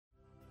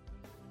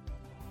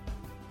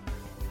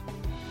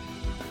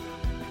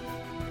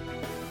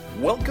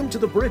Welcome to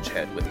The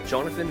Bridgehead with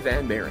Jonathan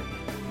Van Maren,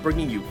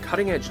 bringing you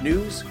cutting-edge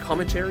news,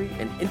 commentary,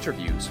 and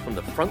interviews from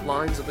the front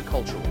lines of the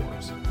culture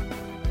wars.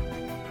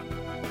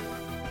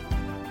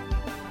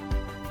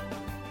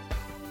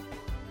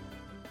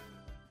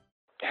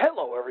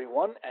 Hello,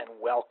 everyone, and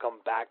welcome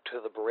back to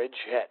The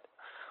Bridgehead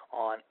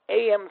on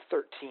AM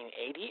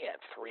 1380 at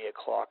 3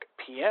 o'clock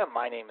p.m.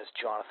 My name is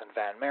Jonathan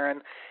Van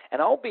Maren,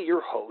 and I'll be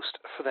your host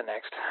for the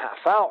next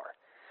half hour.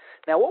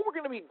 Now, what we're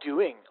going to be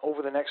doing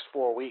over the next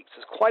 4 weeks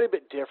is quite a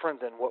bit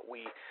different than what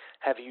we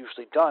have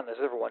usually done. As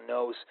everyone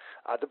knows,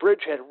 the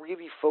Bridgehead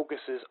really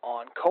focuses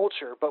on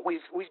culture, but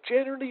we've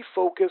generally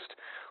focused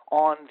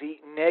on the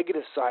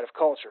negative side of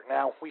culture.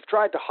 Now, we've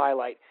tried to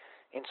highlight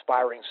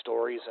inspiring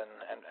stories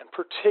and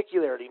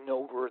particularly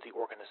noteworthy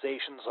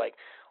organizations like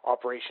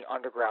Operation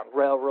Underground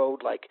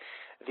Railroad, like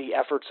the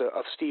efforts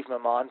of Steve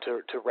Maman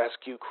to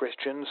rescue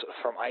Christians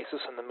from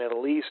ISIS in the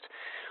Middle East.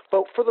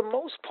 But for the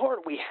most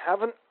part, we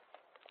haven't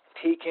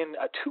taken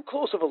too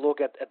close of a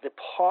look at the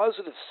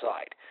positive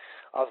side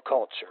of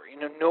culture,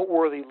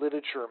 noteworthy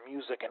literature,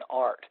 music, and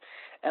art.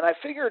 And I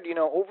figured,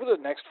 over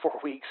the next 4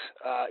 weeks,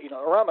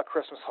 around the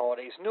Christmas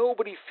holidays,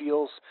 nobody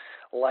feels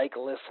like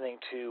listening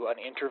to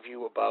an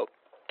interview about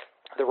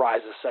the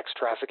rise of sex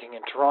trafficking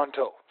in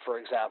Toronto, for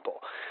example.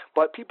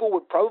 But people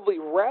would probably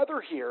rather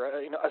hear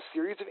a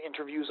series of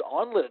interviews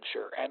on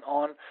literature and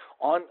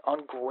on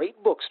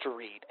great books to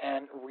read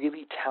and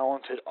really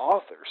talented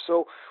authors.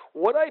 So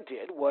what I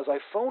did was I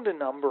phoned a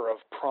number of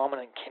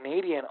prominent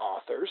Canadian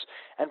authors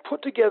and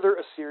put together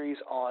a series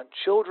on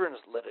children's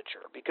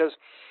literature, because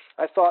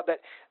I thought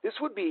that this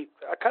would be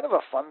a kind of a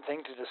fun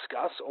thing to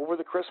discuss over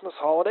the Christmas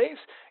holidays.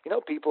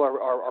 People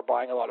are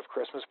buying a lot of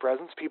Christmas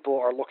presents. People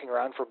are looking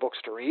around for books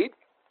to read.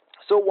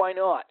 So why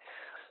not?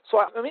 So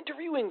I'm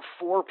interviewing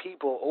 4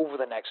 people over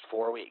the next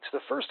 4 weeks. The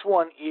first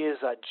one is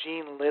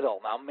Jean Little.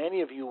 Now,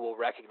 many of you will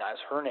recognize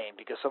her name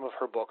because some of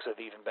her books have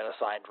even been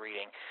assigned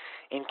reading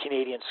in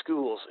Canadian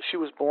schools. She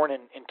was born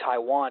in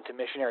Taiwan to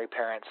missionary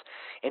parents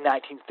in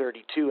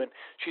 1932, and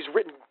she's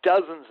written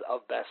dozens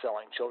of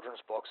best-selling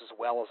children's books as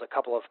well as a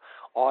couple of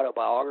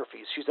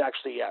autobiographies. She's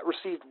actually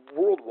received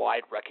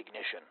worldwide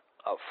recognition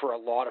for a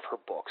lot of her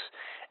books,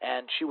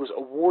 and she was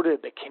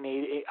awarded the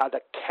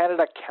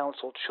Canada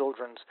Council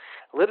Children's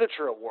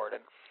Literature Award.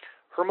 And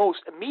her most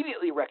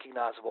immediately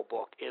recognizable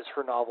book is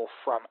her novel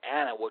From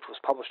Anna, which was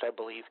published, I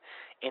believe,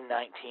 in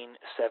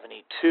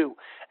 1972.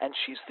 And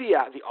she's the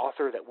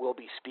author that we'll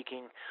be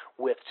speaking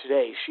with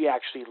today. She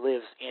actually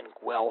lives in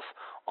Guelph,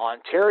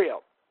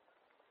 Ontario.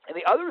 And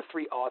the other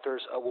 3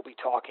 authors we'll be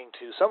talking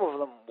to, some of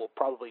them will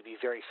probably be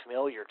very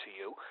familiar to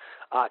you.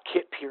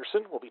 Kit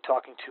Pearson we'll be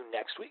talking to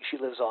next week. She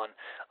lives on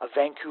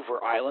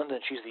Vancouver Island, and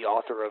she's the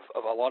author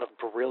of a lot of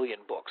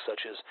brilliant books,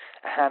 such as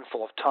A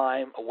Handful of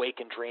Time, Awake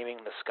and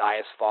Dreaming, The Sky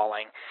is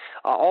Falling.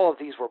 All of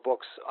these were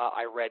books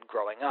I read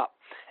growing up.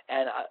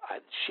 And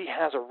she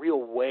has a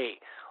real way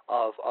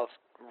of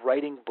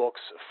writing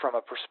books from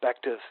a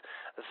perspective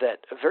that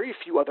very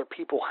few other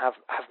people have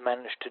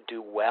managed to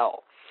do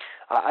well.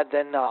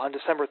 Then on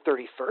December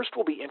 31st,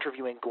 we'll be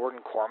interviewing Gordon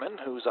Corman,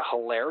 who's a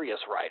hilarious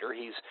writer.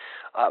 He's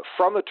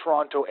from the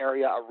Toronto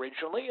area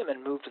originally and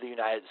then moved to the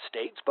United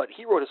States, but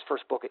he wrote his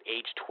first book at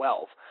age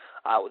 12.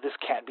 This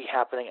Can't Be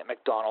Happening at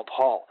MacDonald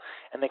Hall.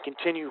 And they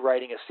continue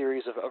writing a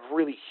series of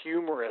really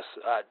humorous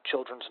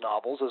children's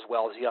novels as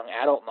well as young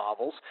adult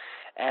novels,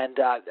 and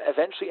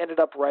eventually ended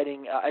up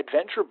writing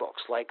adventure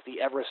books like the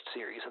Everest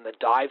series and the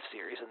Dive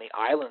series and the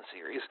Island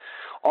series,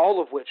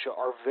 all of which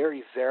are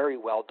very, very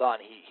well done.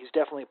 He's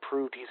definitely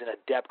proved he's an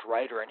adept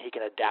writer and he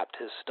can adapt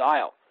his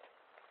style.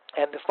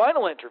 And the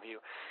final interview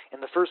in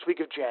the first week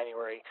of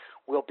January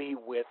will be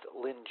with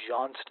Lynn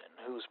Johnston,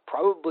 who's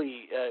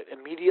probably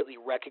immediately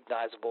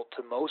recognizable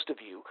to most of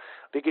you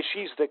because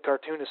she's the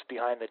cartoonist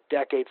behind the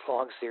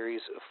decades-long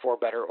series For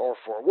Better or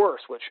For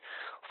Worse, which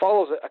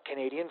follows a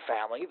Canadian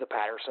family, the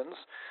Pattersons,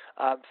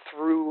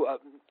 through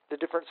the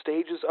different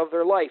stages of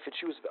their life. And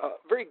she was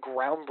very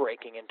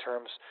groundbreaking in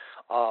terms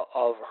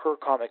of her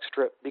comic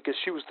strip because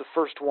she was the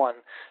first one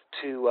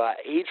to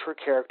age her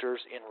characters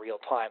in real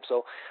time.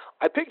 So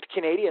I picked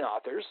Canadian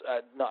authors,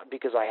 not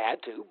because I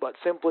had to, but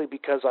simply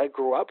because I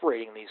grew up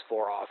reading these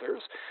 4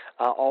 authors.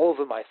 All of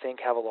them, I think,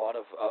 have a lot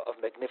of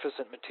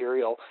magnificent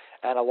material,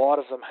 and a lot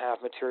of them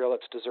have material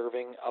that's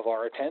deserving of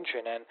our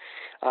attention.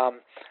 And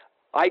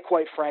I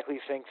quite frankly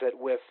think that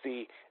with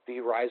the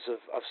rise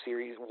of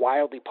series,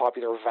 wildly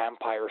popular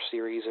vampire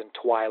series and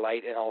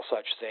Twilight and all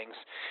such things,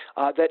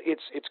 that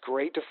it's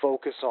great to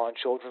focus on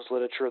children's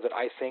literature that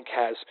I think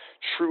has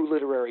true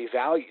literary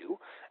value,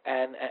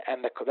 and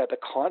that the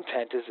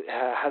content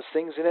has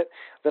things in it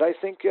that I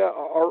think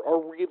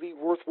are really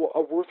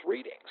worth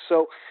reading.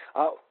 So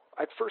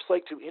I'd first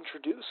like to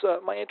introduce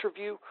my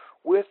interview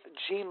with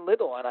Jean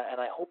Little, and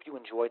I hope you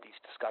enjoyed these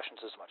discussions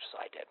as much as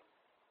I did.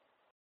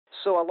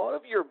 So a lot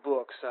of your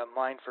books,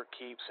 Mine for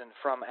Keeps and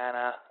From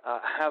Anna,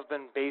 have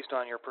been based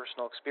on your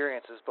personal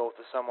experiences, both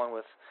as someone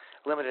with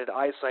limited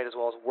eyesight as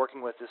well as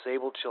working with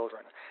disabled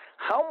children.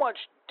 How much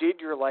did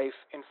your life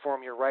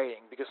inform your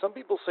writing? Because some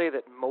people say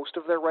that most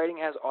of their writing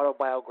has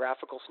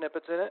autobiographical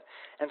snippets in it,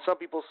 and some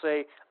people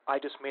say, I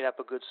just made up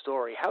a good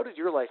story. How did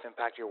your life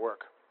impact your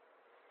work?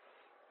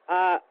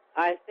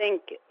 I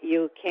think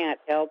you can't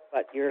help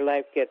but your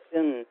life gets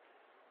in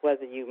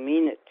whether you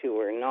mean it to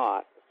or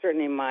not.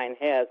 Certainly mine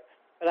has.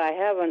 But I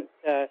haven't,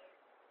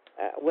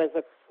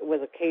 was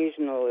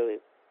occasionally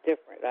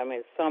different. I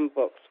mean, some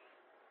books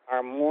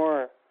are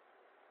more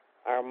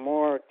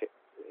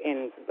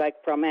like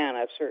From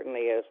Anna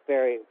certainly is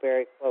very,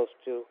 very close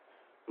to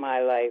my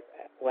life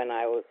when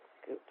I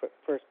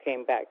first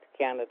came back to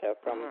Canada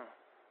from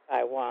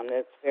Taiwan.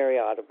 It's very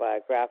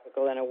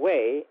autobiographical in a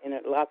way, in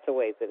lots of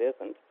ways it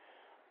isn't.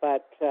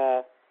 But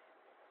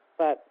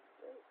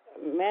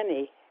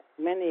many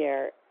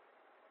are.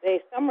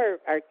 Some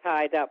are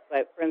tied up.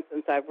 Like, for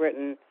instance, I've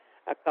written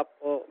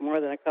more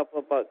than a couple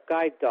about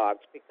guide dogs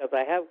because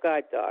I have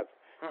guide dogs.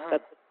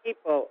 But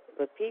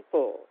the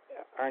people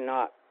are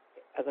not.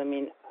 I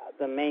mean,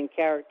 the main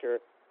character.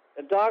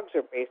 The dogs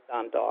are based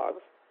on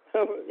dogs,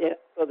 yeah,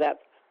 so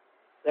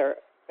they're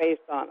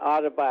based on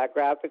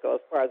autobiographical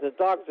as far as the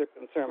dogs are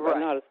concerned, but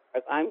not as far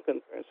as I'm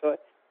concerned. So,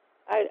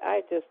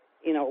 I just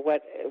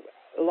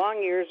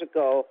long years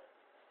ago,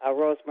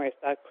 Rosemary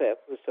Sutcliffe,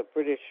 who's a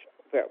British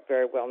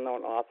very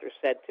well-known author,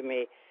 said to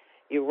me,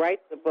 you write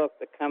the book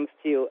that comes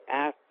to you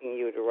asking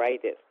you to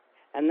write it.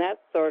 And that's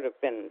sort of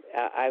been,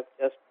 I've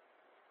just,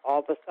 all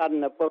of a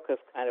sudden the book has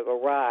kind of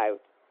arrived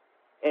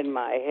in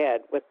my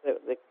head with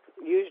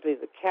usually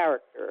the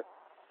character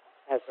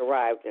has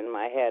arrived in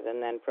my head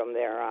and then from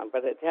there on.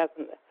 But it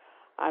hasn't,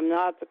 I'm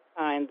not the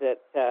kind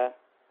that,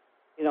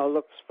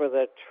 looks for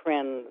the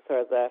trends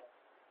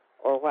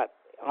or what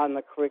on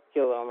the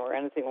curriculum or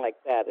anything like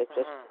that. It's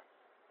just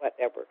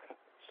whatever.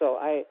 So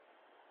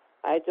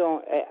I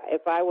don't,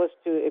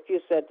 if you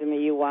said to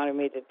me you wanted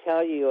me to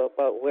tell you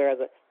about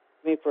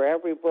for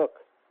every book,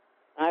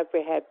 I've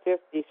had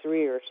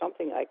 53 or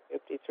something like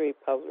 53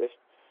 published,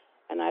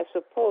 and I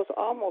suppose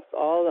almost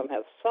all of them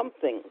have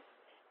something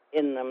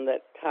in them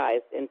that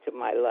ties into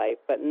my life,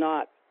 but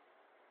not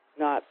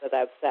that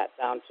I've sat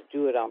down to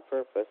do it on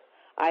purpose.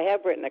 I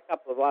have written a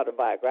couple of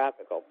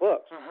autobiographical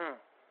books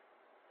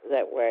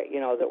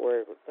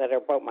that are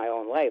about my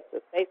own life,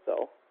 that say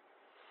so.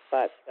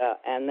 But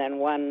and then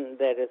one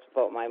that is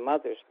about my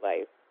mother's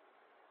life,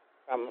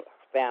 from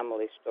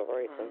family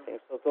stories and things.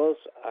 So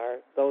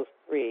those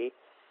three,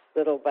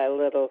 Little by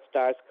Little,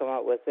 Stars Come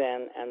Out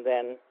Within, and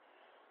then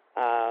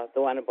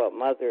the one about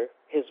Mother,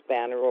 His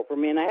Banner Over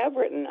Me. And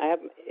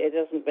it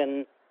hasn't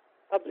been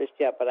published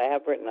yet, but I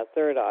have written a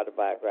third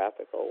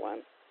autobiographical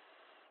one.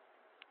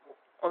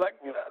 Well,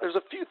 there's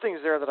a few things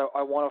there that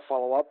I want to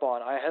follow up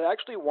on. I had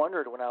actually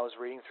wondered when I was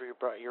reading through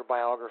your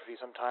biography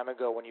some time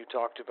ago when you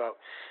talked about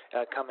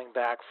coming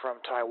back from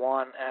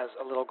Taiwan as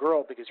a little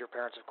girl, because your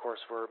parents, of course,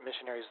 were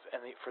missionaries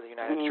for the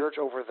United Church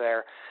over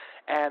there.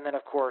 And then,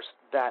 of course,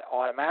 that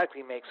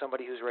automatically makes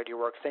somebody who's read your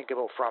work think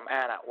about From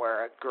Anna,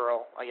 where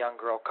a young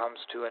girl comes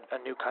to a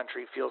new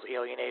country, feels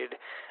alienated,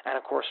 and,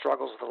 of course,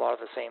 struggles with a lot of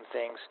the same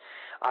things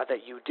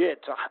that you did.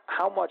 So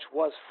how much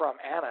was From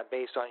Anna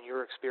based on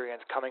your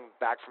experience coming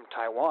back from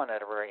Taiwan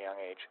at a very young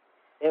age?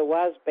 It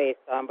was based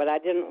on, but I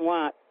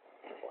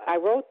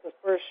wrote the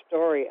first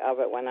story of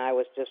it when I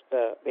was just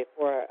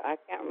I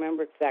can't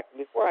remember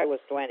exactly, before I was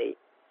 20,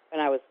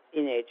 when I was a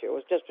teenager. It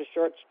was just a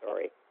short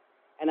story.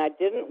 And I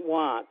didn't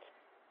want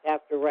to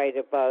have to write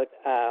about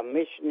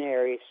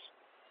missionaries.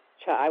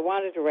 I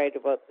wanted to write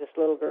about this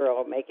little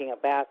girl making a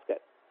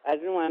basket. I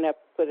didn't want to have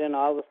to put in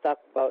all the stuff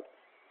about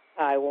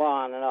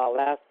Taiwan and all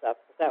that stuff,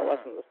 but that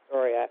wasn't the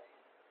story.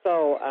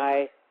 So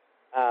I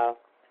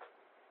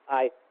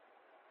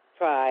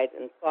tried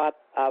and thought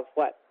of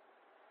what,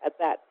 at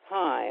that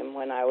time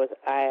when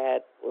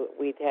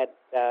we'd had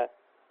a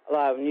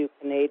lot of new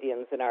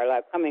Canadians in our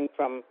life coming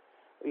from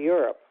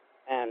Europe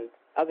and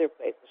other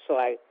places. So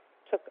I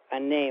took a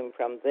name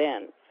from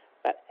then,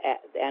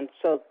 and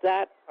so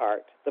that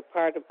part, the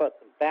part about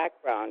the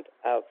background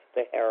of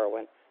the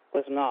heroine,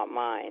 was not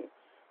mine,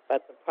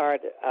 but the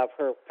part of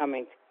her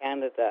coming to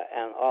Canada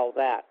and all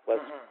that was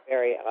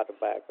very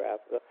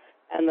autobiographical.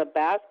 And the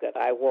basket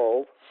I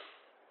wove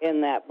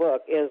in that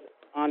book is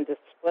on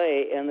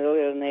display in the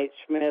William H.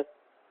 Smith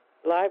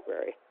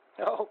Library.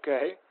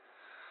 Okay.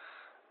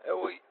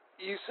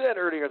 You said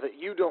earlier that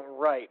you don't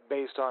write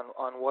based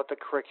on what the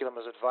curriculum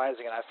is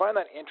advising, and I find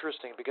that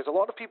interesting because a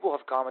lot of people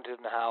have commented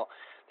on how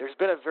there's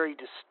been a very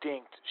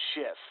distinct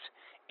shift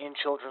in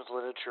children's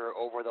literature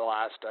over the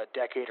last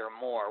decade or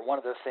more. One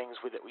of the things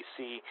that we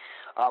see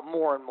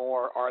more and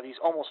more are these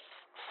almost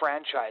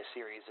franchise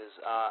series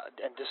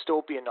and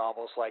dystopian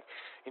novels like,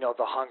 The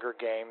Hunger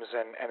Games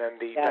and then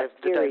the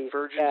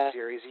Divergent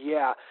series.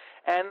 Yeah.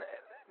 And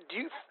do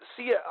you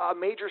see a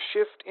major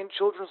shift in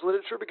children's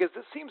literature? Because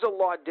this seems a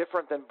lot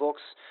different than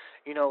books,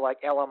 like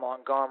Ella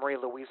Montgomery,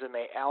 Louisa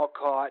May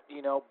Alcott,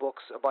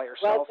 books by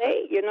yourself.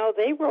 Well,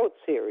 they wrote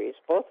series.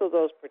 Both of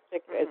those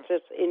particular. It's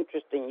just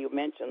interesting you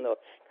mentioned those,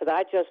 because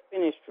I just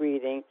finished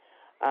reading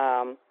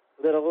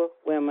Little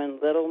Women,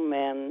 Little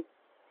Men.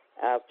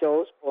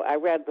 Joe's. I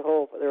read the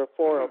whole. There were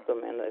 4 of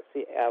them in the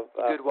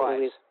Good Wives.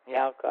 Louisa May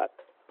Alcott,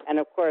 and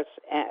of course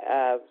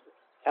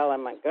Ella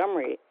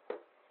Montgomery.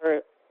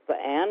 The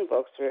Anne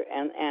books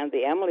and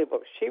the Emily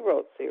books, she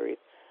wrote series,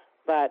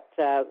 but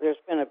there's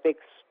been a big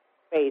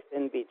space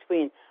in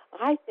between.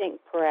 I think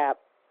perhaps,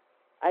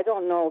 I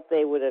don't know if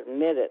they would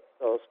admit it,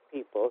 those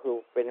people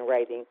who've been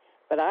writing,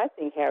 but I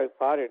think Harry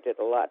Potter did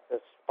a lot to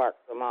spark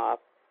them off,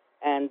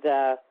 and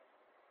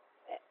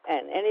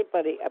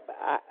anybody,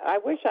 I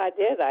wish I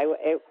did,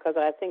 because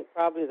I think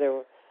probably they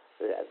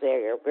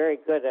are very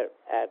good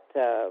at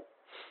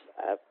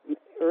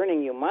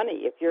earning you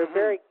money if you're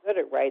very good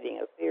at writing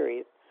a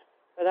series.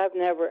 But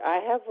I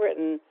have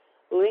written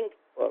linked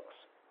books,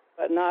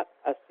 but not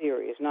a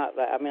series.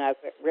 I've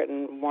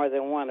written more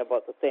than one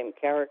about the same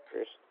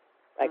characters,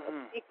 like a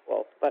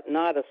sequel, but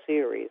not a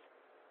series.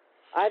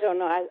 I don't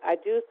know. I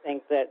do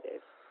think that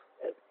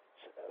it's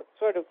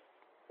sort of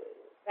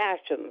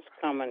fashions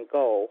come and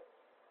go.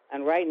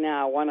 And right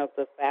now, one of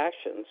the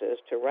fashions is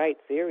to write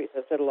series.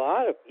 That's what a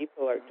lot of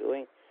people are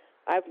doing.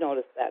 I've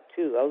noticed that,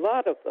 too. A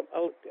lot of them.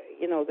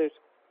 There's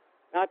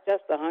not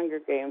just the Hunger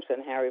Games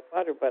and Harry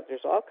Potter, but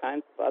there's all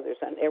kinds of others.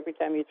 And every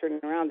time you turn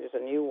around, there's a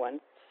new one.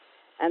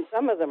 And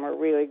some of them are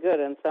really good,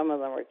 and some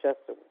of them are just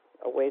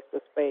a waste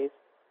of space.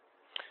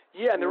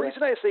 Yeah, and the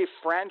reason I say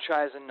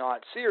franchise and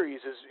not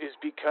series is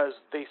because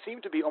they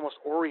seem to be almost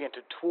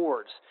oriented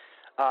towards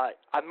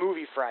a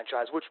movie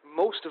franchise, which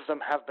most of them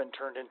have been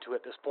turned into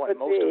at this point.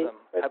 Most of them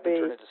have been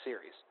turned into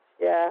series.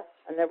 Yeah,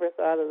 I never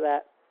thought of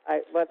that.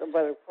 But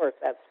of course,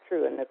 that's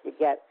true. And if you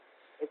get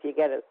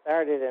it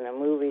started in a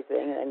movie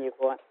thing, and you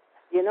go on.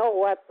 You know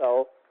what,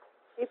 though?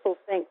 People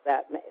think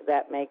that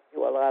makes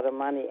you a lot of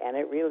money, and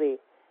it really,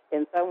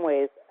 in some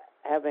ways,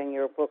 having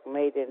your book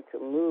made into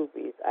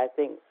movies, I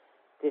think,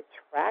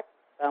 detracts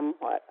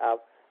somewhat of,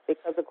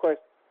 because, of course,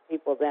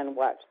 people then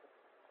watch.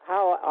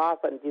 How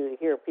often do you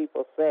hear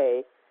people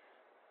say,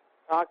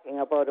 talking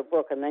about a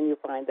book, and then you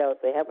find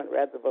out they haven't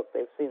read the book,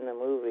 they've seen the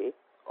movie?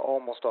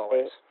 Almost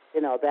always.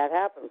 That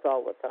happens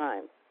all the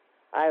time.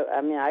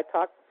 I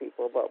talk to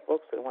people about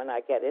books, and when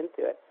I get into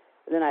it,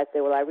 and then I say,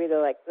 well, I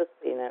really like this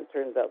scene, and it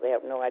turns out they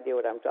have no idea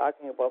what I'm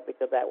talking about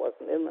because that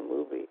wasn't in the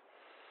movie.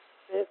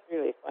 It's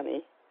really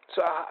funny.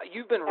 So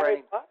you've been Harry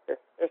writing... Potter.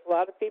 There's a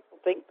lot of people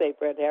think they've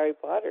read Harry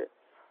Potter,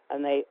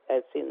 and they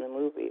have seen the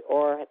movie,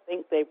 or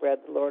think they've read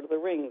The Lord of the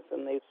Rings,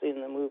 and they've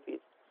seen the movies.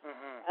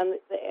 And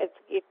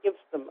it gives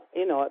them,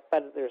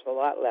 but there's a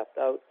lot left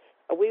out.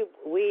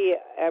 We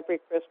every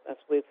Christmas,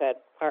 we've had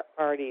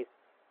parties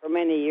for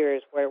many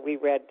years where we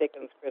read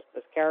Dickens'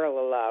 Christmas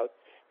Carol aloud,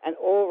 and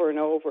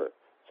over,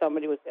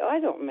 somebody would say, I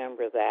don't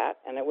remember that,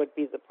 and it would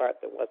be the part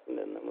that wasn't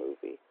in the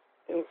movie.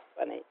 It was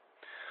funny.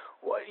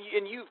 Well,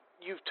 and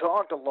you've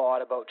talked a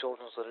lot about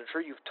children's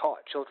literature. You've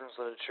taught children's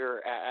literature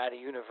at a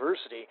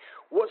university.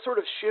 What sort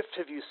of shift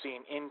have you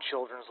seen in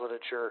children's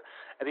literature?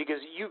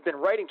 Because you've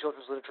been writing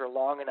children's literature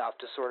long enough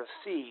to sort of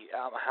see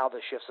how the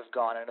shifts have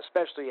gone, and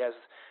especially as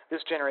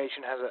this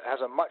generation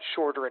has a much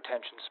shorter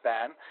attention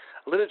span,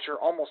 literature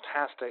almost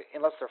has to,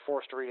 unless they're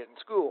forced to read it in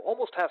school,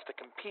 almost has to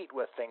compete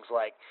with things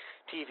like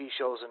TV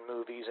shows and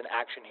movies and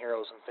action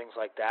heroes and things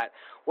like that.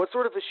 What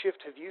sort of a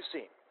shift have you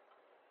seen?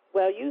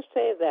 Well, you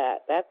say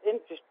that. That's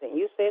interesting.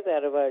 You say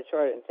that about a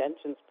short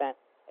attention span.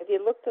 Have you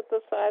looked at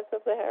the size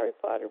of the Harry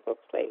Potter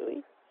books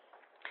lately?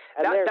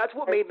 That's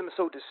what made them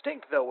so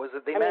distinct, though, is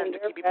that they managed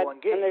to keep people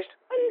engaged. And there's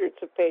hundreds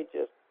of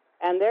pages,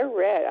 and they're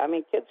read.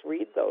 Kids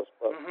read those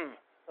books,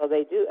 so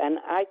they do. And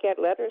I get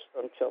letters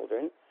from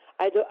children.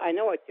 I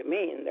know what you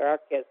mean. There are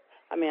kids.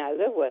 I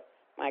live with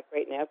my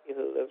great nephew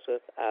who lives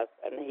with us,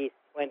 and he's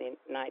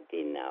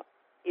 19 now.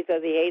 He's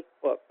at the 8th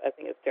book. I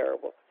think it's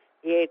terrible.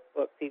 He hates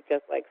books. He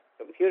just likes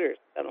computers,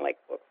 doesn't like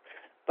books.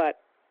 But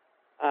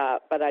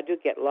I do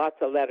get lots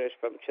of letters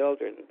from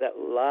children that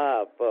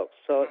love books.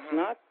 So it's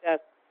not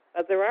just,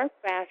 but there are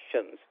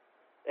fashions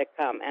that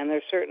come, and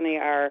there certainly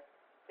are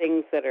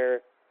things that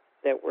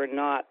were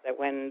not, that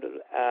when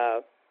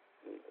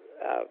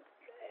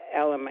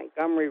Ella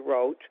Montgomery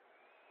wrote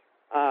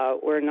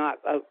were not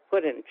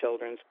put in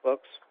children's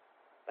books,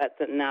 but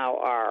that now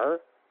are.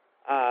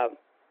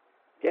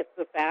 Just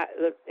the fact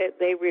that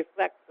they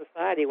reflect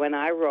society. When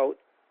I wrote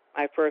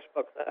my first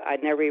book, I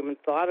never even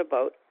thought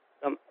about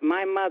them.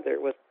 My mother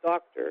was a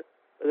doctor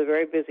with a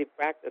very busy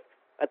practice,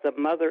 but the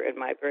mother in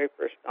my very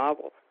first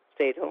novel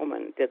stayed home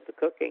and did the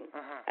cooking.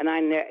 And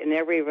I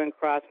never even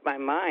crossed my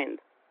mind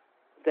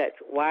that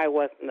why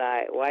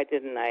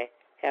didn't I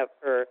have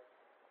her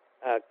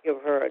give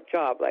her a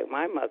job like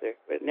my mother?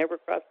 It never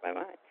crossed my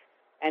mind.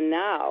 And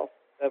now,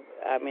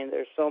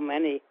 there's so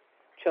many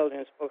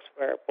children's books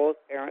where both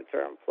parents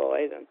are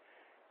employed, and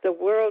the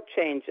world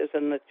changes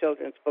and the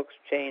children's books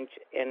change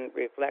in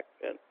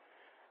reflection.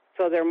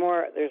 So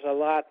there's a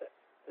lot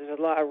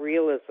of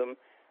realism.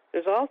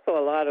 There's also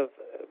a lot of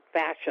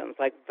fashions,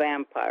 like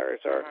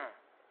vampires, or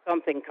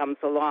something comes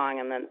along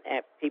and then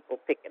people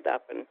pick it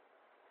up,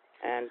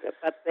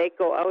 but they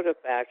go out of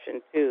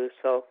fashion too.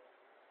 So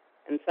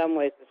in some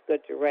ways it's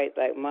good to write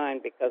like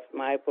mine, because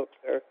my books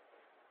are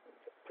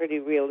pretty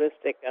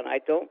realistic and I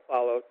don't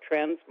follow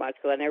trends much,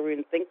 because I never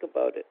even think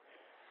about it.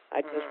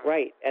 I just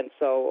write, and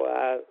so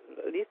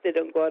at least they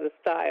don't go out of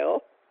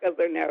style, because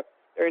they're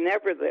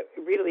never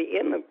really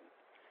in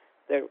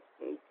the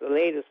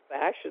latest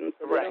fashion,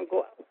 so they don't go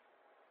out.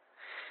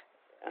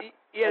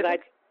 Yeah, but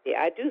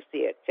I do see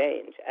it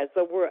change as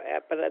the world.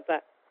 But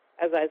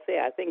as I say,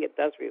 I think it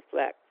does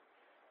reflect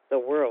the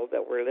world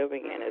that we're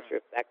living in. Is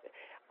reflected.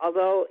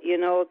 Although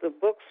the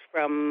books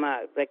from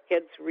the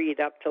kids read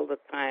up till the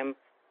time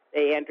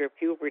they enter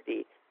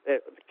puberty. The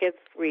kids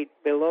read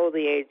below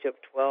the age of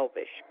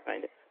 12-ish,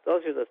 kind of.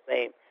 Those are the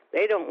same.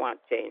 They don't want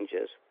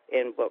changes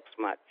in books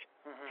much.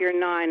 If you're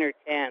 9 or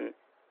 10,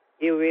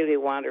 you really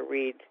want to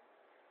read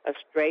a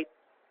straight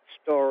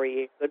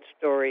story, a good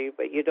story,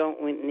 but you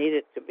don't need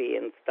it to be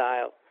in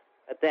style.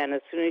 But then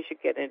as soon as you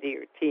get into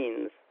your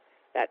teens,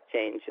 that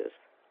changes.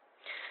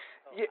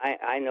 So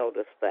I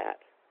noticed that.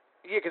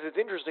 Yeah, because it's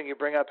interesting you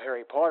bring up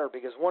Harry Potter,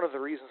 because one of the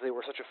reasons they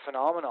were such a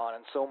phenomenon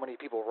and so many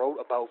people wrote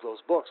about those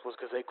books was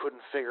because they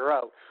couldn't figure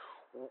out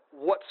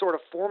what sort of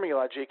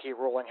formula J.K.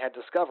 Rowling had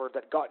discovered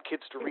that got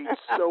kids to read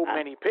so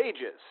many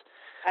pages.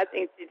 I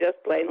think she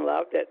just plain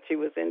loved it. She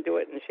was into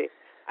it, and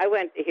I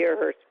went to hear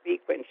her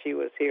speak when she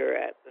was here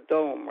at the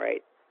Dome,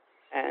 right?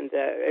 And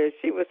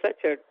she was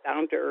such a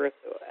down-to-earth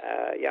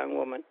young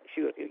woman.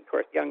 She was, of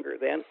course, younger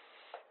then.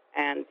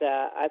 And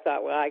I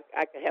thought, well,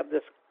 I could have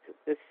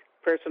this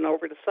person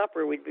over to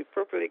supper. We'd be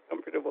perfectly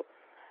comfortable.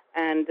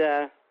 And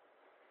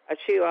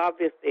she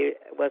obviously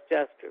was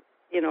just,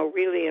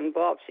 really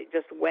involved. She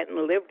just went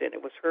and lived in it.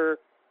 It was her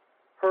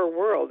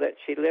world that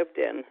she lived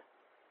in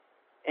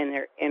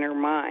her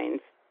mind.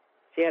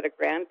 She had a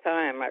grand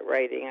time at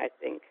writing, I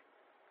think.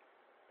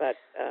 But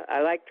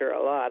I liked her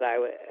a lot.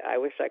 I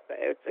wish I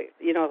could.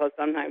 How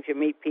sometimes you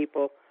meet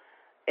people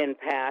in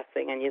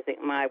passing and you think,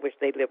 I wish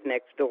they lived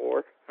next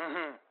door.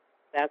 Mm-hmm.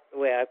 That's the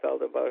way I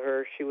felt about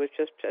her. She was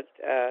just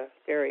a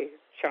very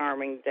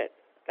charming,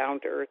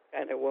 down-to-earth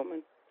kind of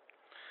woman.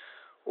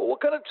 Well,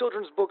 what kind of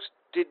children's books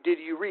did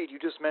you read? You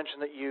just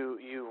mentioned that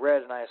you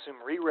read, and I assume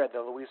reread,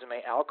 the Louisa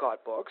May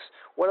Alcott books.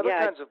 What other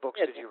kinds of books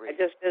did you read? I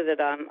just did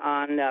it on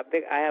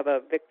I have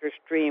a Victor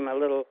Stream, a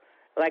little,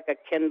 like a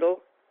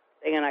Kindle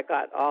thing, and I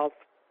got all,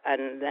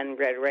 and then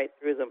read right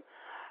through them.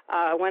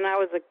 When I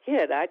was a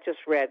kid, I just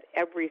read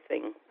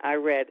everything. I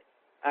read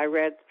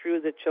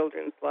through the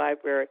children's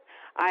library.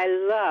 I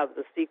love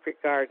The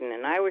Secret Garden,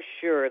 and I was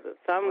sure that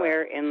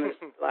somewhere in the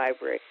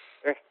library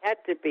there had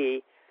to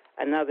be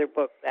another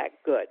book that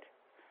good.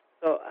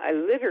 So I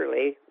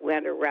literally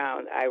went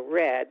around. I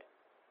read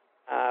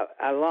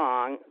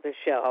along the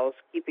shelves,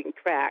 keeping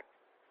track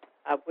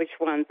of which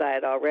ones I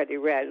had already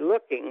read,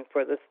 looking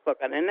for this book.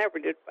 And I never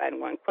did find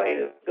one quite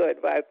as good,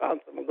 but I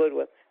found some good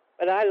ones.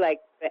 But I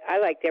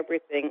liked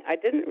everything. I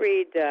didn't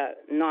read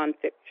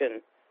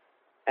nonfiction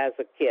as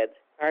a kid,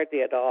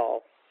 hardly at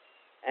all.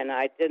 And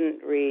I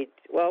didn't read,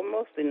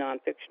 mostly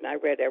nonfiction. I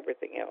read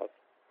everything else.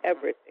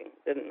 Everything.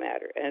 Didn't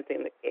matter.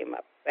 Anything that came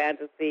up.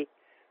 Fantasy,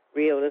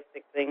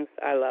 realistic things,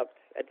 I loved.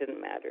 It didn't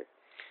matter.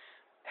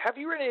 Have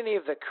you read any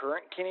of the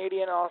current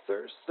Canadian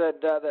authors that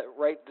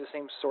write the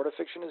same sort of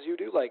fiction as you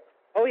do? Like,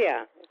 oh,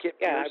 yeah. Kit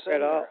Pearson, I've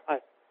read all.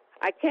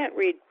 I can't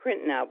read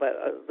print now,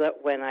 but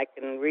when I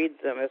can read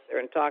them, if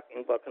they're in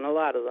talking book, and a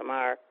lot of them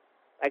are,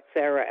 like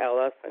Sarah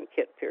Ellis and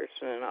Kit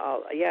Pearson and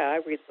all. Yeah, I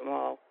read them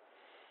all.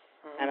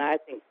 Mm-hmm. And I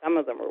think some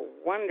of them are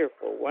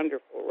wonderful,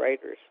 wonderful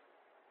writers.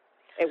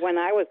 And when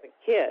I was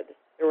a kid,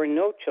 there were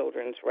no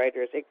children's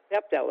writers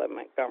except Ellen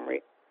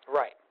Montgomery.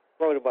 Right.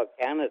 Wrote about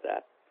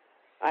Canada.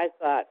 I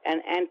thought,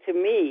 and to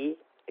me,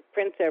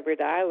 Prince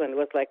Edward Island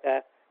was like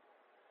a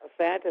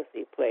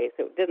fantasy place.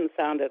 It didn't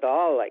sound at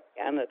all like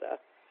Canada.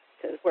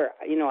 Where,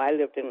 I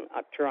lived in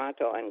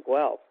Toronto and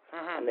Guelph,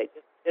 and they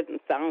just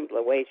didn't sound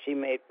the way she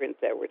made Prince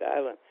Edward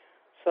Island.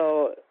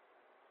 So,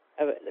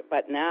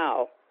 but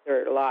now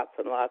there are lots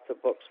and lots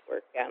of books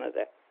for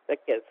Canada. The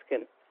kids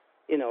can,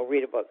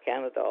 read about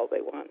Canada all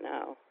they want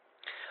now.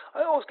 I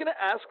was going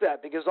to ask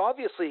that because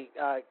obviously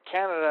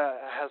Canada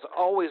has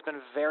always been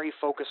very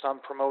focused on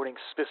promoting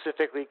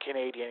specifically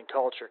Canadian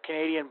culture,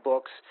 Canadian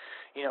books,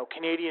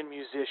 Canadian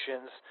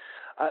musicians.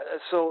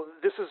 So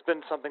this has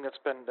been something that's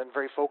been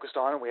very focused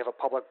on, and we have a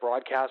public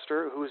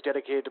broadcaster who is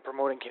dedicated to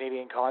promoting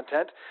Canadian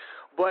content.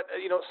 But,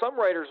 some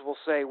writers will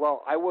say,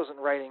 well, I wasn't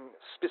writing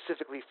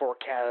specifically for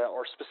Canada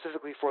or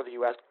specifically for the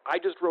U.S. I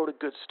just wrote a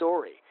good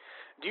story.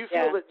 Do you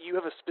feel that you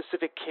have a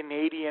specific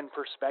Canadian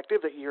perspective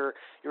that you're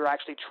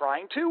actually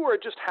trying to, or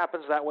it just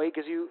happens that way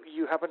because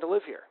you happen to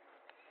live here?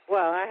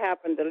 Well, I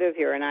happen to live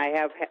here, and I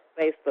have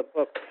placed the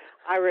book.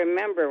 I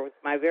remember with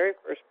my very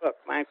first book,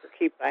 Mine for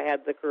Keep, I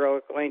had the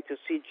girl going to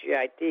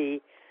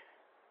CGID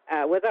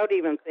without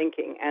even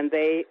thinking, and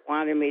they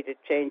wanted me to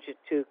change it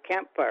to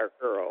Campfire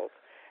Girls.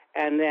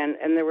 and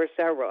there were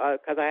several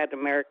because I had an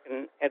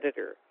American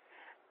editor,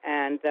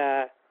 and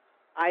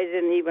I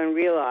didn't even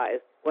realize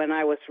when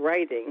I was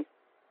writing.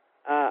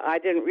 I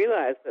didn't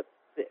realize that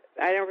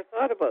I never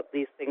thought about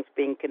these things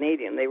being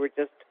Canadian. They were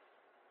just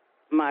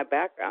my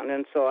background,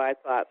 and so I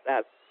thought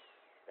that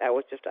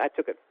was just, I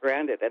took it for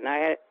granted, and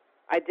I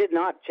did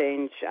not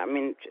change. I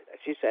mean,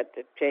 she said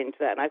to change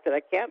that, and I said I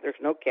can't. There's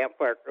no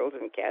Campfire Girls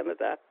in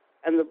Canada,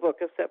 and the book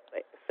is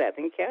set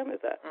in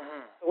Canada.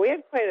 Mm-hmm. So we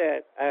had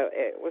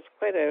it was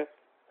quite a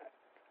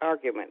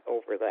argument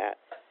over that,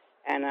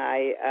 and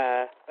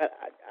but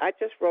I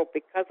just wrote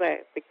because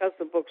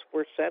the books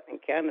were set in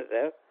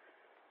Canada.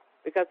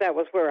 Because that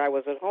was where I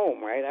was at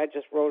home, right? I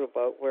just wrote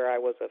about where I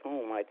was at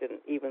home. I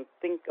didn't even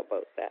think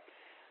about that.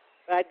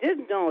 But I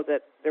did know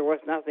that there was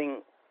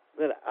nothing,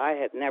 that I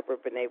had never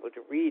been able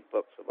to read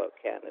books about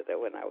Canada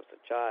when I was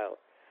a child.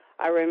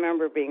 I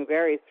remember being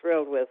very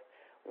thrilled with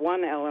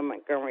one Ellen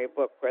Montgomery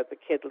book where the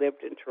kid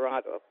lived in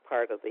Toronto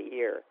part of the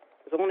year.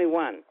 There's only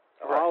one.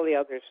 Right. All the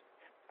others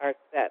are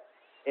set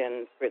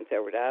in Prince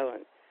Edward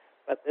Island.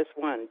 But this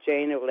one,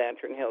 Jane of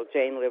Lantern Hill,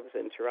 Jane lives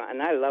in Toronto.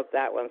 And I love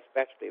that one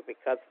especially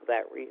because of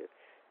that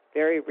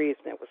very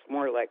reason. It was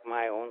more like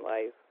my own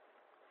life.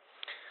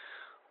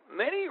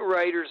 Many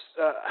writers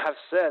have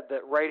said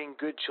that writing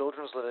good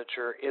children's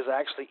literature is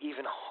actually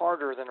even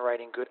harder than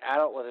writing good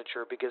adult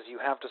literature because you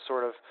have to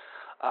sort of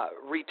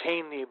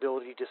retain the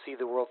ability to see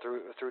the world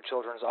through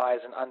children's eyes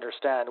and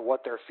understand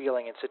what they're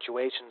feeling in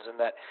situations, and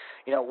that,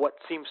 you know, what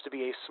seems to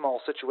be a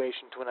small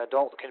situation to an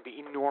adult can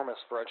be enormous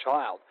for a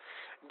child.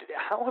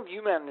 How have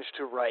you managed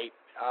to write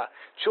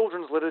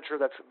children's literature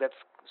that's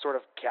sort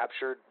of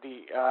captured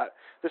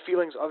the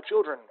feelings of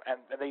children? And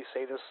they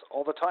say this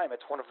all the time.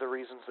 It's one of the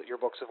reasons that your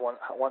books have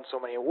won so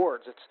many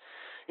awards. It's,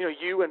 you know,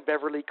 you and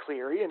Beverly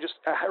Cleary and just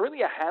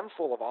really a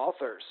handful of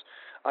authors,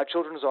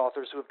 children's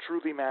authors, who have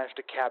truly managed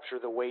to capture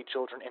the way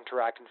children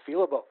interact and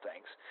feel about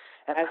things.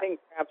 And I think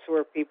perhaps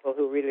we're people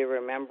who really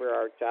remember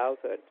our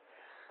childhood.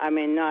 I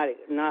mean, not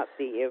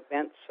the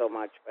events so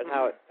much, but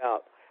how it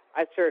felt.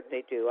 I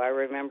certainly do. I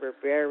remember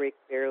very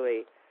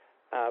clearly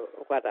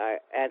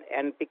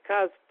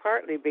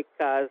partly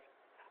because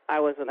I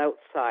was an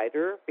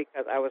outsider,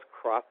 because I was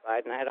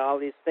cross-eyed and I had all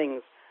these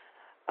things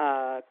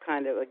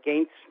kind of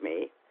against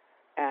me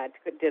and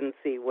didn't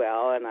see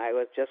well, and I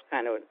was just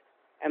kind of,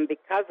 and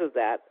because of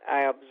that,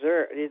 I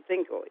observed, you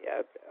think,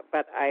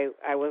 but I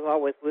was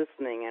always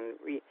listening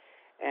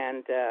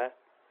and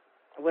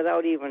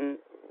without even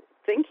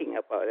thinking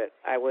about it,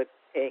 I would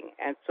sing.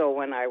 And so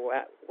when I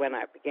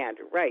began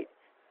to write,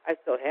 I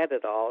still had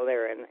it all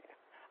there, and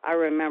I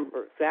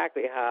remember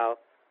exactly how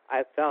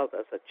I felt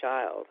as a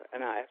child,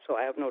 and so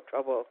I have no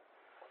trouble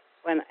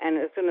and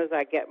as soon as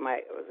I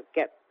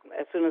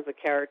as soon as the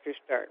characters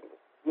start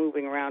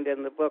moving around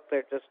in the book,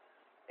 they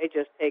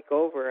just take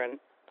over, and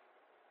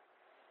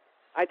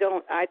I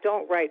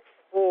don't write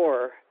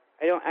for.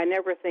 I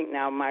never think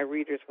now my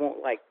readers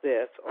won't like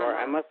this, or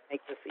I must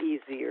make this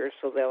easier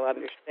so they'll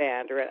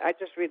understand. Or I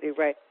just really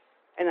write,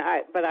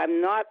 but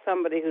I'm not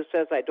somebody who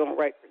says I don't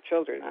write for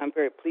children. I'm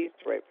very pleased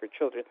to write for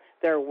children.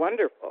 They're a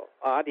wonderful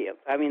audience.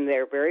 I mean,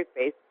 they're very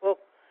faithful.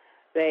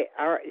 They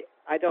are.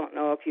 I don't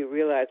know if you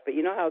realize, but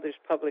you know how there's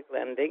public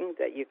lending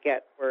that you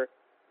get for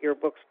your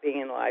books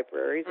being in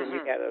libraries, and you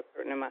get a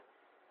certain amount.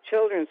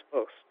 Children's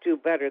books do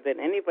better than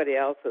anybody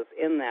else's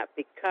in that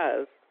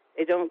because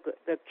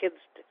the kids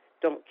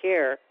don't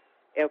care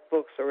if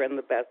books are in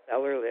the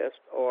bestseller list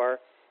or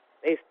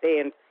they stay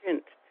in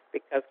print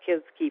because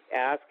kids keep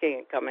asking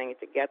and coming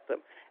to get them.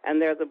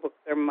 And they're the books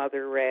their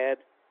mother read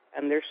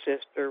and their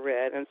sister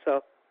read. And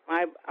so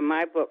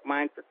my book,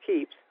 Mine for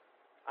Keeps,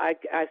 I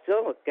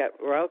still get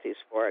royalties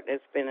for it.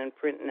 It's been in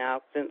print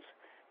now since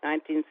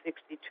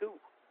 1962.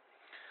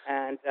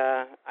 And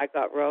I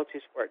got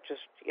royalties for it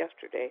just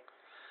yesterday.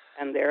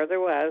 And there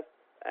was.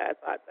 I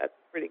thought that's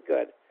pretty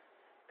good.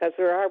 Because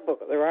there are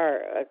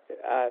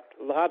a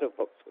lot of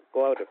books that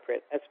go out of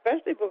print,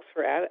 especially books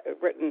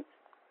written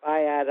by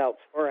adults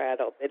for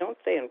adults. They don't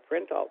stay in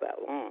print all that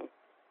long.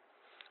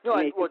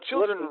 No,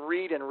 children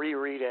read and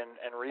reread and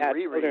reread.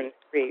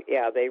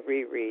 They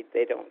reread.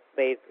 They don't.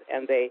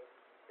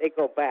 They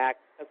go back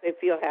because they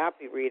feel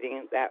happy reading.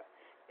 And that,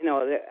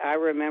 I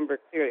remember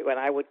clearly when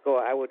I would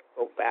go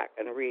back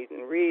and read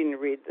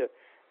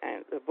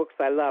the books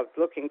I loved,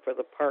 looking for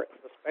the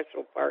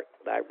special parts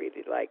that I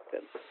really liked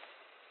and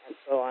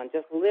so on.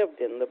 Just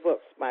lived in the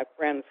books. My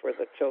friends were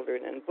the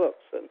children in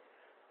books, and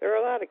there are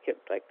a lot of kids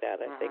like that.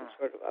 I think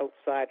sort of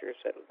outsiders.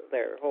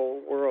 Their whole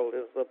world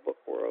is the book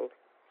world.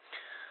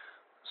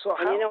 So,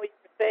 and what you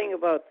were saying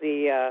about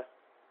the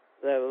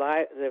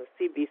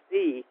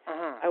CBC,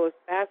 I was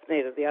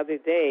fascinated the other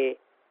day.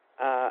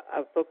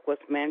 A book was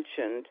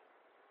mentioned,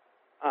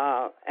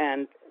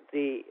 and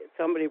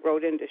somebody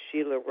wrote into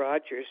Sheila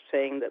Rogers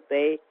saying that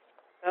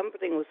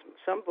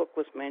some book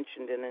was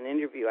mentioned in an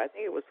interview. I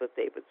think it was with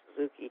David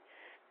Suzuki,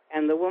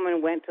 and the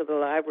woman went to the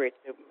library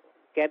to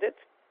get it,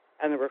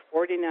 and there were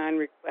 49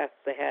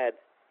 requests ahead,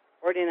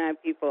 49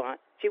 people on.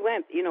 She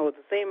went, the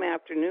same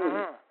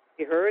afternoon.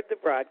 She heard the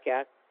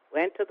broadcast,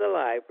 went to the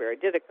library,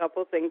 did a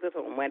couple things at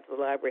home, went to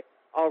the library,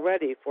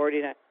 already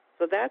 49.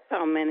 So that's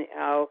how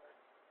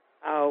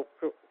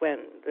when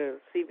the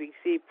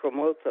CBC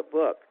promotes a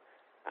book,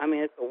 I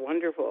mean, it's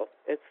wonderful.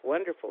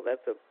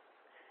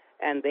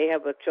 And they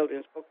have a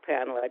children's book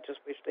panel. I just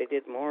wish they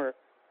did more.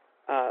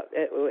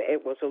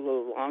 It was a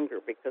little longer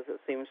because it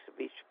seems to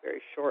be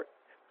very short.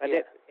 But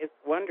it's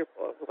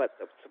wonderful what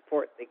the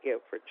support they give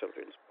for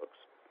children's books.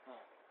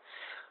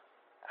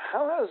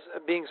 How has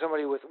being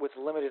somebody with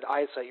limited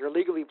eyesight, you're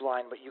legally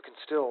blind, but you can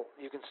still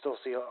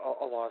see a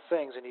lot of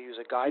things, and you use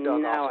a guide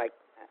dog. Now I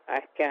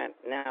can't.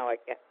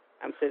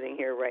 I'm sitting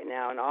here right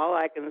now, and all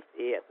I can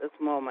see at this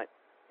moment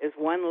is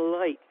one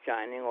light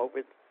shining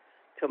over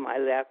to my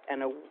left,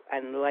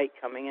 and light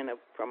coming in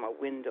from a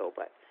window.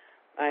 But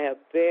I have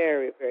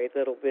very, very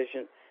little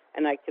vision,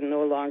 and I can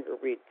no longer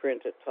read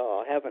print at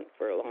all. I haven't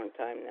for a long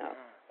time now.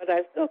 But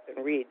I still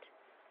can read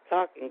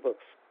talking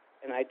books,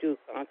 and I do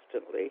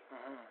constantly.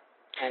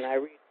 And I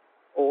read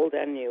old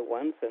and new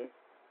ones, and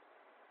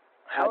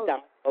I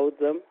download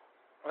them.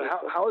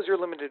 How has your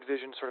limited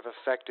vision sort of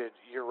affected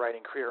your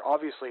writing career?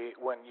 Obviously,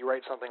 when you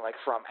write something like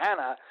From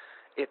Anna,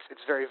 it's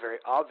very, very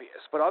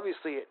obvious. But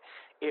obviously,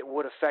 it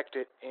would affect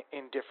it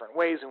in different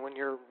ways. And when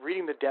you're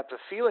reading the depth of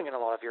feeling in a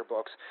lot of your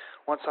books,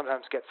 one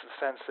sometimes gets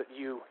the sense that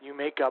you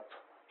make up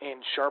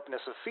in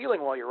sharpness of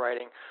feeling while you're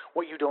writing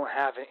what you don't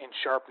have in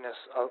sharpness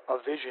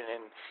of vision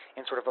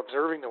and sort of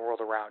observing the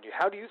world around you.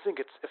 How do you think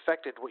it's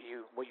affected what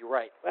you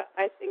write? Well,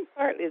 I think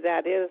partly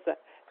that is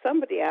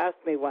somebody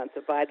asked me once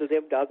if I'd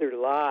lived other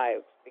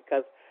lives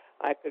because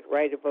I could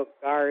write about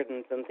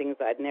gardens and things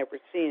I'd never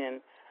seen,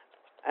 and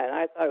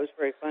I thought it was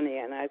very funny.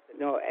 And I said,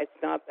 no, it's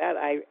not that.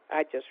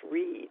 I just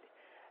read,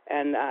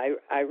 and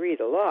I read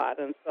a lot,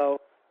 and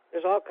so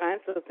there's all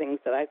kinds of things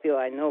that I feel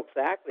I know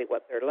exactly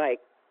what they're like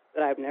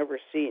that I've never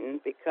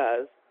seen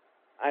because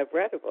I've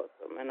read about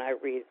them, and I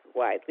read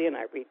widely, and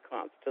I read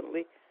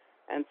constantly,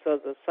 and so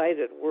the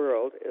sighted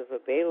world is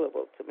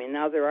available to me.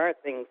 Now, there are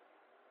things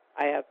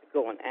I have to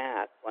go and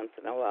ask once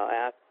in a while,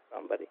 ask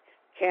somebody,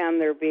 can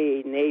there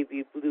be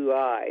navy blue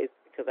eyes?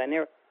 Because I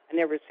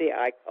never see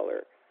eye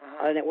color.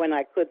 And when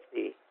I could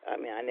see, I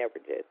mean, I never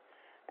did.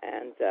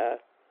 And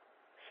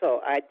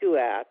so I do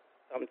ask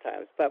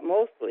sometimes, but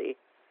mostly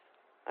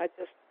I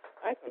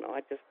don't know,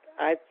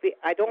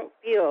 I don't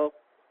feel.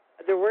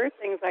 There were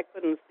things I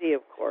couldn't see,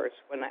 of course,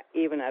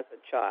 even as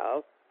a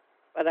child,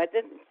 but I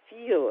didn't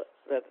feel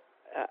that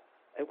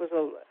it was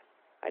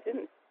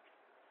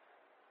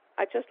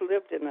I just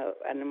lived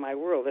in my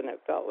world, and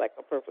it felt like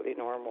a perfectly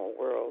normal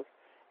world.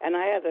 And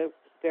I had a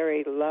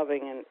very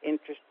loving and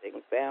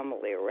interesting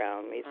family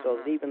around me, so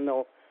that even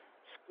though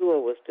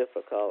school was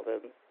difficult,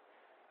 and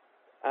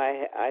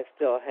I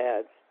still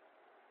had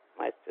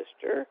my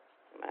sister,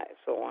 and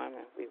so on,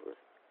 and we were.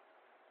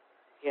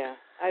 Yeah,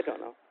 I don't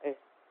know.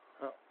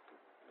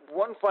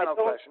 One final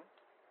question.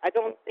 I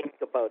don't think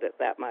about it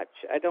that much.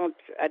 I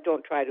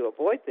don't try to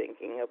avoid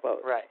thinking about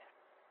it. Right.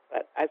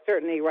 But I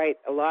certainly write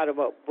a lot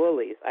about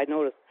bullies. I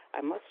notice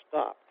I must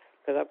stop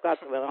because I've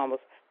got them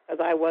almost.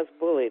 Because I was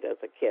bullied as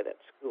a kid at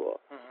school.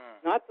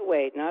 Not the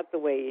way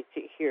you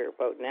hear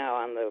about now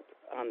on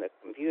the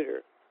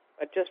computer,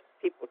 but just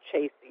people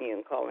chasing you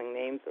and calling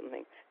names and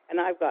things. And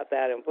I've got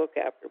that in book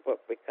after book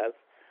because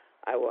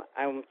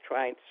I'm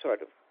trying to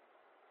sort of.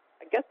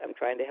 I guess I'm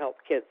trying to help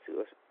kids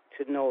to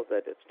know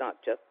that it's not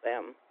just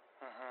them.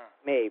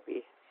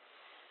 Maybe.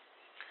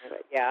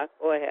 But yeah,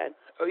 go ahead.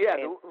 Oh, yeah.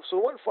 So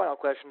one final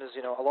question is,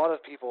 a lot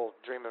of people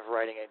dream of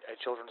writing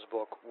a children's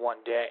book one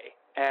day,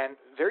 and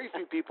very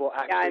few people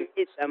actually... Yeah, I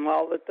meet them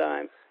all the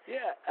time.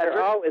 Yeah.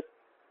 They're always...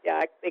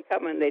 Yeah, they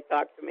come and they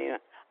talk to me.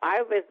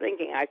 I was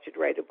thinking I should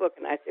write a book,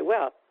 and I say,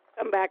 well,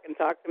 come back and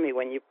talk to me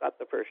when you've got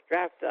the first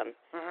draft done,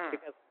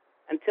 because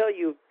until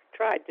you've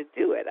tried to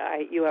do it,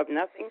 you have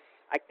nothing.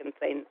 I can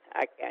say,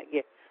 I can't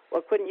get...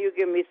 Well, couldn't you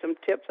give me some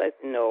tips? I said,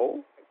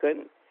 no, I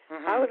couldn't.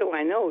 How do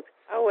I know?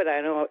 How would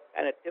I know what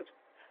kind of tips?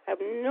 I have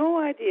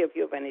no idea if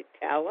you have any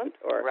talent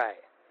or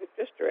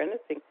interest or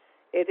anything.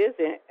 It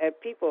isn't.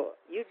 People,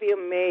 you'd be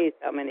amazed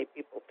how many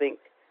people think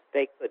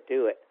they could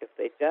do it. If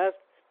they just,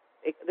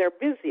 they're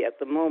busy at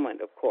the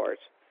moment, of course.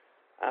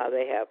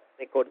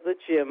 They go to the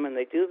gym and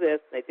they do this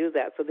and they do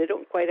that, so they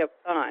don't quite have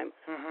time.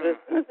 But as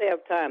soon as they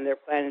have time, they're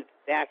planning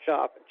to dash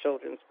off a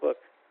children's book.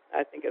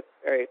 I think it's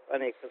very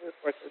funny because, of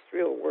course, it's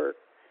real work.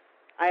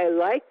 I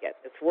like it.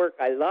 It's work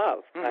I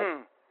love.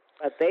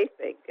 But they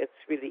think it's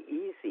really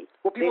easy.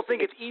 Well, people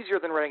think it's easier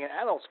than writing an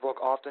adult's book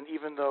often,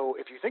 even though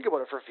if you think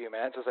about it for a few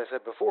minutes, as I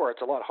said before,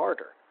 it's a lot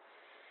harder.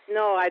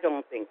 No, I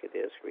don't think it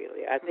is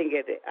really. I think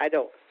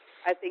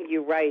I think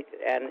you write,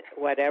 and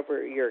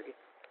whatever you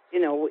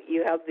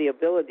have the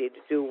ability to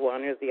do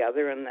one or the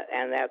other, and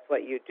that's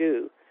what you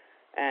do.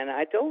 And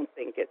I don't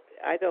think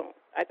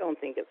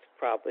it's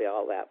probably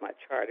all that much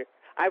harder.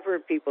 I've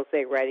heard people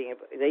say writing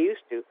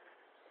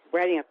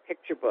a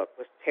picture book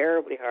was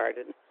terribly hard,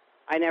 and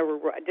I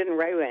didn't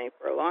write any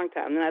for a long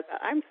time. And then I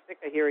thought, I'm sick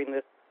of hearing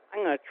this.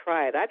 I'm going to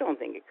try it. I don't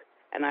think it could.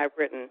 And I've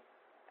written,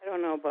 I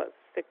don't know, about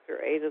 6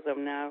 or 8 of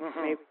them now,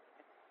 maybe.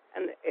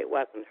 And it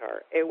wasn't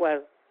hard. It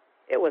was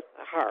It was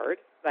hard,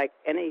 like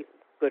any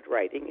good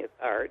writing is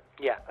hard.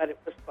 Yeah. But it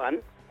was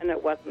fun, and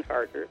it wasn't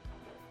harder.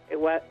 It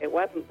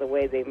wasn't the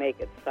way they make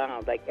it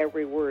sound, like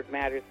every word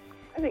matters.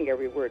 I think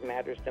every word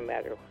matters no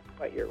matter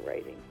what you're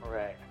writing.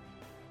 Right.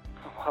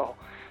 Well,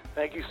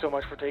 thank you so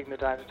much for taking the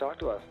time to talk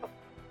to us.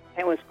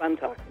 It was fun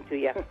talking to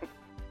you.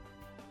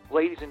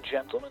 Ladies and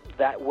gentlemen,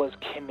 that was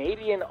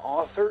Canadian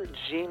author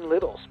Jean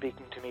Little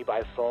speaking to me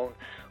by phone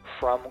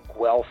from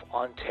Guelph,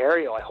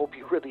 Ontario. I hope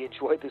you really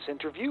enjoyed this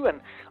interview,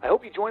 and I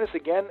hope you join us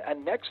again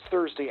next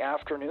Thursday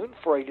afternoon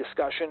for a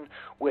discussion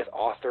with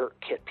author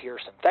Kit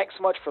Pearson. Thanks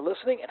so much for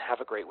listening, and have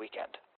a great weekend.